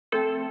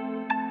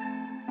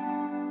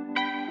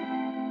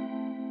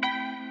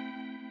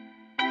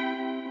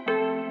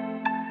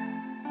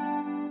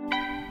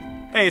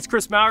Hey, it's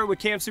Chris Maurer with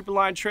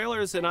Superline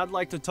Trailers, and I'd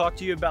like to talk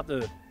to you about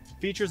the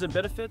features and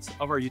benefits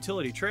of our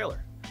utility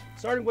trailer.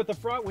 Starting with the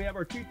front, we have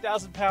our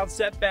 2,000-pound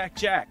Setback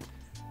Jack.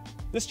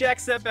 This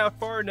jack's set back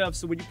far enough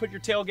so when you put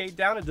your tailgate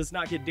down, it does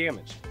not get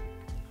damaged.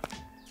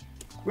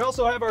 We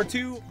also have our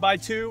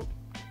 2x2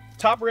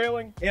 top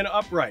railing and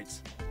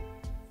uprights.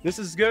 This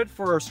is good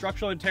for our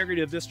structural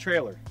integrity of this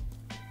trailer.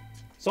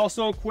 It's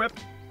also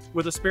equipped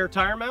with a spare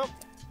tire mount.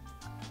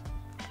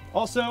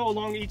 Also,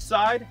 along each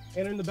side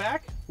and in the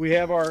back, we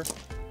have our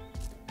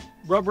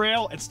rub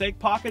rail and stake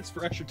pockets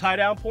for extra tie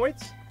down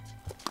points.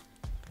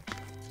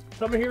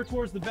 Coming here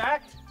towards the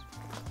back,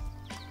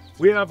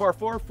 we have our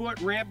 4-foot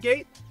ramp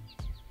gate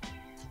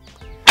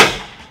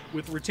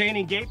with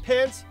retaining gate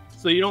pins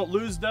so you don't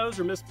lose those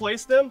or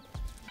misplace them.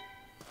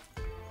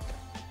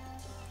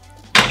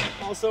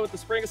 Also with the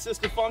spring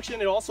assisted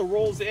function, it also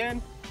rolls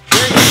in.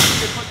 Very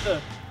easy to put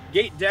the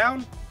gate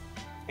down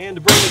and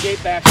to bring the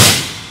gate back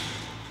up.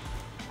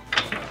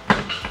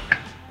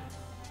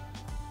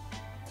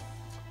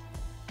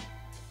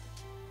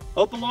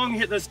 Up along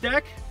this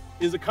deck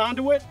is a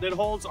conduit that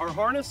holds our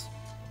harness,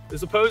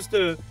 as opposed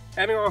to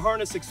having our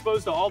harness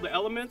exposed to all the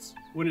elements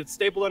when it's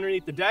stapled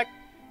underneath the deck.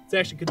 It's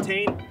actually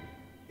contained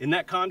in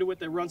that conduit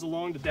that runs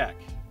along the deck.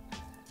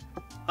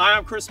 Hi,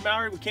 I'm Chris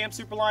Maurer with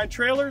Superline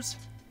Trailers.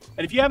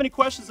 And if you have any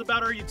questions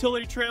about our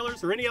utility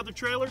trailers or any other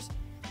trailers,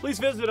 please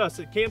visit us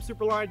at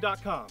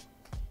camsuperline.com.